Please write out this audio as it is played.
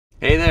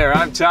Hey there,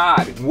 I'm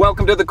Todd.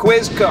 Welcome to the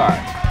Quiz Car.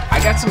 I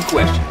got some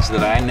questions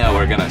that I know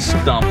are gonna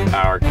stump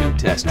our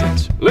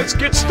contestants. Let's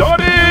get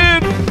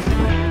started!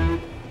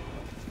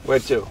 Where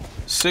to?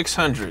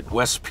 600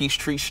 West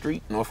Peachtree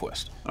Street,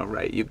 Northwest. All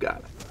right, you got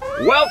it.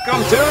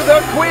 Welcome to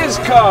the Quiz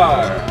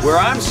Car, where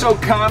I'm so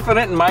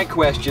confident in my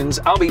questions,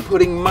 I'll be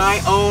putting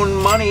my own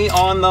money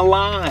on the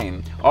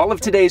line. All of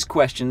today's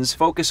questions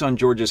focus on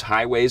Georgia's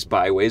highways,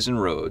 byways,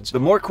 and roads. The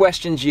more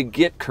questions you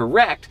get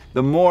correct,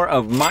 the more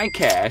of my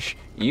cash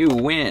you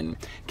win.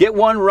 Get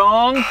one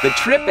wrong, the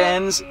trip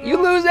ends,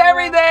 you lose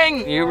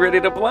everything. You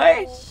ready to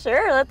play?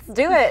 Sure, let's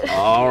do it.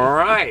 All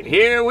right,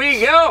 here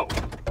we go.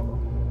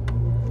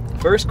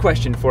 First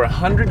question for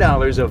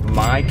 $100 of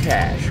my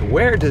cash.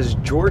 Where does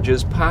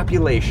Georgia's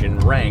population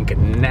rank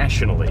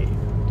nationally?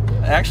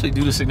 Actually,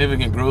 due to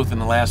significant growth in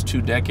the last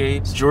 2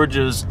 decades,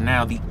 Georgia's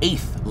now the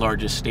 8th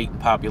largest state in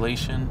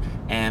population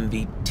and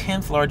the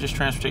 10th largest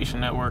transportation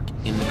network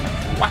in the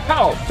country.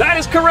 Wow, that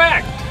is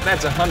correct.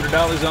 That's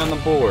 $100 on the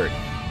board.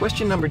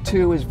 Question number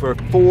 2 is for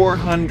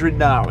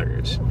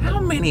 $400. How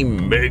many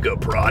mega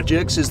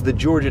projects is the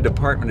Georgia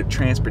Department of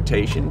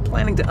Transportation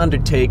planning to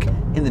undertake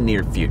in the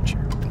near future?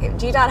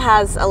 GDOT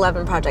has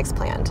 11 projects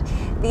planned.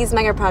 These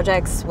mega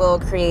projects will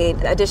create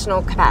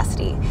additional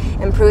capacity,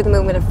 improve the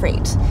movement of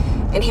freight,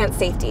 enhance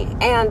safety,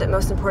 and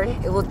most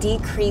important, it will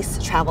decrease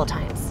travel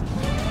times.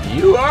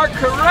 You are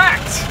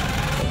correct!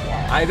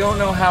 I don't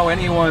know how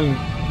anyone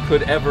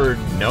could ever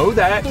know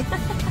that.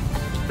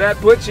 That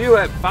puts you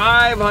at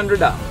 $500.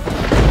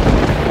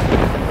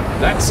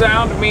 That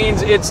sound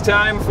means it's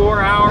time for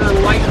our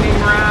lightning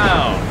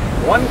round.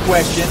 One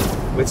question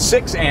with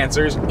 6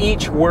 answers,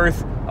 each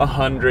worth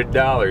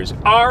 $100.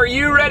 Are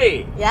you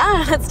ready?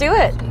 Yeah, let's do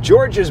it.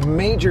 Georgia's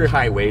major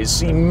highways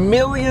see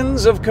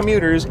millions of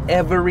commuters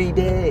every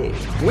day.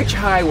 Which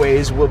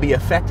highways will be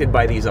affected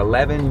by these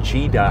 11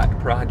 GDOT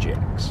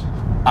projects?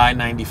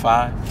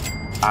 I-95,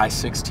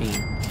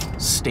 I-16,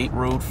 State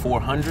Road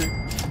 400,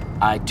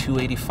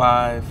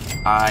 I-285,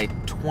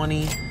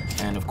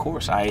 I-20, and of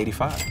course,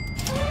 I-85.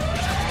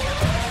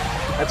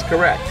 That's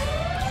correct.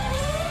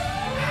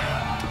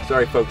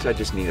 Sorry folks, I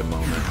just need a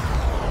moment.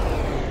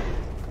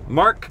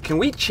 Mark, can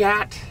we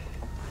chat?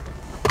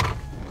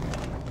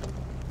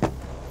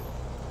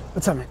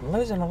 What's up, man? I'm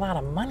losing a lot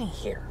of money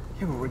here.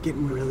 Yeah, but we're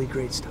getting really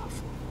great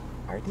stuff.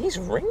 Are these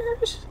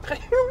ringers?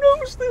 Who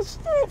knows this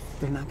stuff?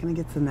 They're not gonna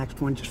get to the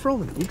next one. Just roll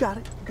with it. You got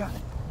it. You got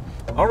it.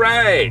 All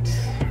right.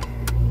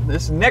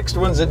 This next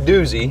one's a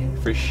doozy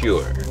for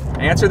sure.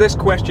 Answer this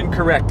question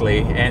correctly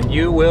and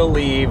you will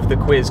leave the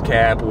quiz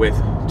cab with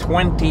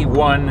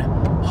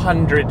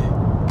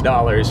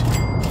 $2,100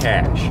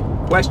 cash.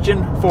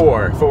 Question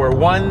 4 for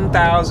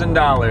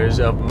 $1,000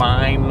 of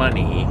my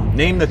money.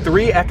 Name the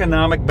 3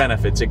 economic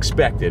benefits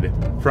expected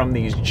from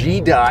these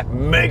GDOT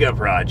mega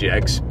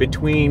projects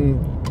between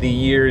the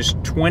years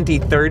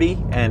 2030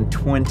 and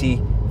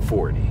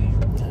 2040.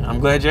 I'm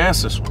glad you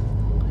asked this one.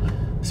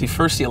 See,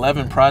 first, the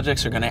 11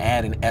 projects are going to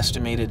add an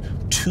estimated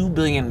 $2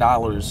 billion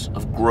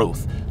of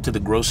growth to the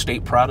gross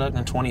state product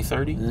in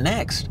 2030.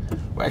 Next,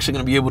 we're actually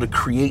going to be able to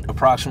create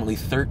approximately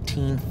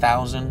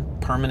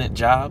 13,000 permanent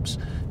jobs.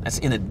 That's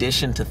in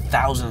addition to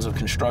thousands of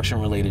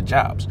construction-related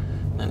jobs.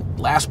 And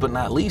last but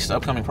not least,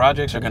 upcoming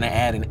projects are going to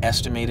add an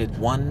estimated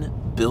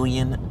 $1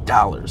 billion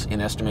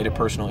in estimated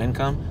personal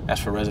income.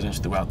 That's for residents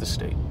throughout the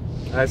state.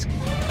 That's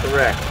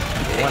correct.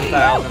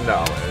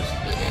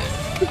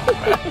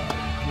 $1,000.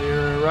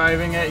 You're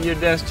arriving at your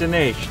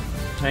destination.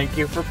 Thank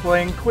you for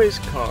playing Quiz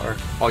Car.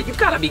 Oh, you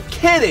gotta be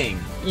kidding!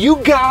 You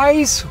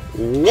guys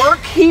work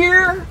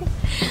here?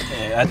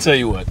 Hey, I tell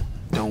you what,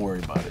 don't worry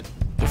about it.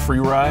 The free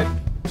ride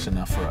is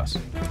enough for us.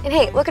 And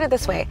hey, look at it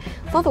this way.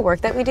 With all the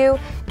work that we do,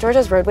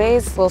 Georgia's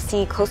roadways will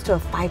see close to a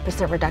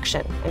 5%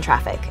 reduction in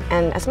traffic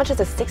and as much as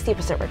a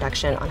 60%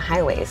 reduction on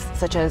highways,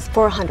 such as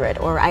 400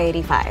 or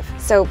I-85.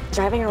 So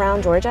driving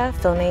around Georgia,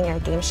 filming a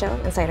game show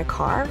inside a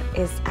car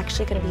is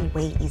actually gonna be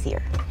way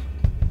easier.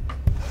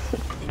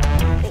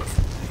 Thanks.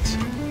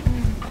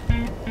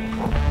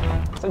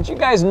 Since you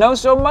guys know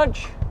so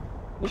much,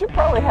 you should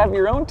probably have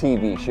your own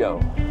TV show.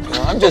 You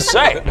know, I'm just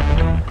saying.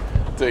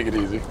 Take it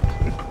easy.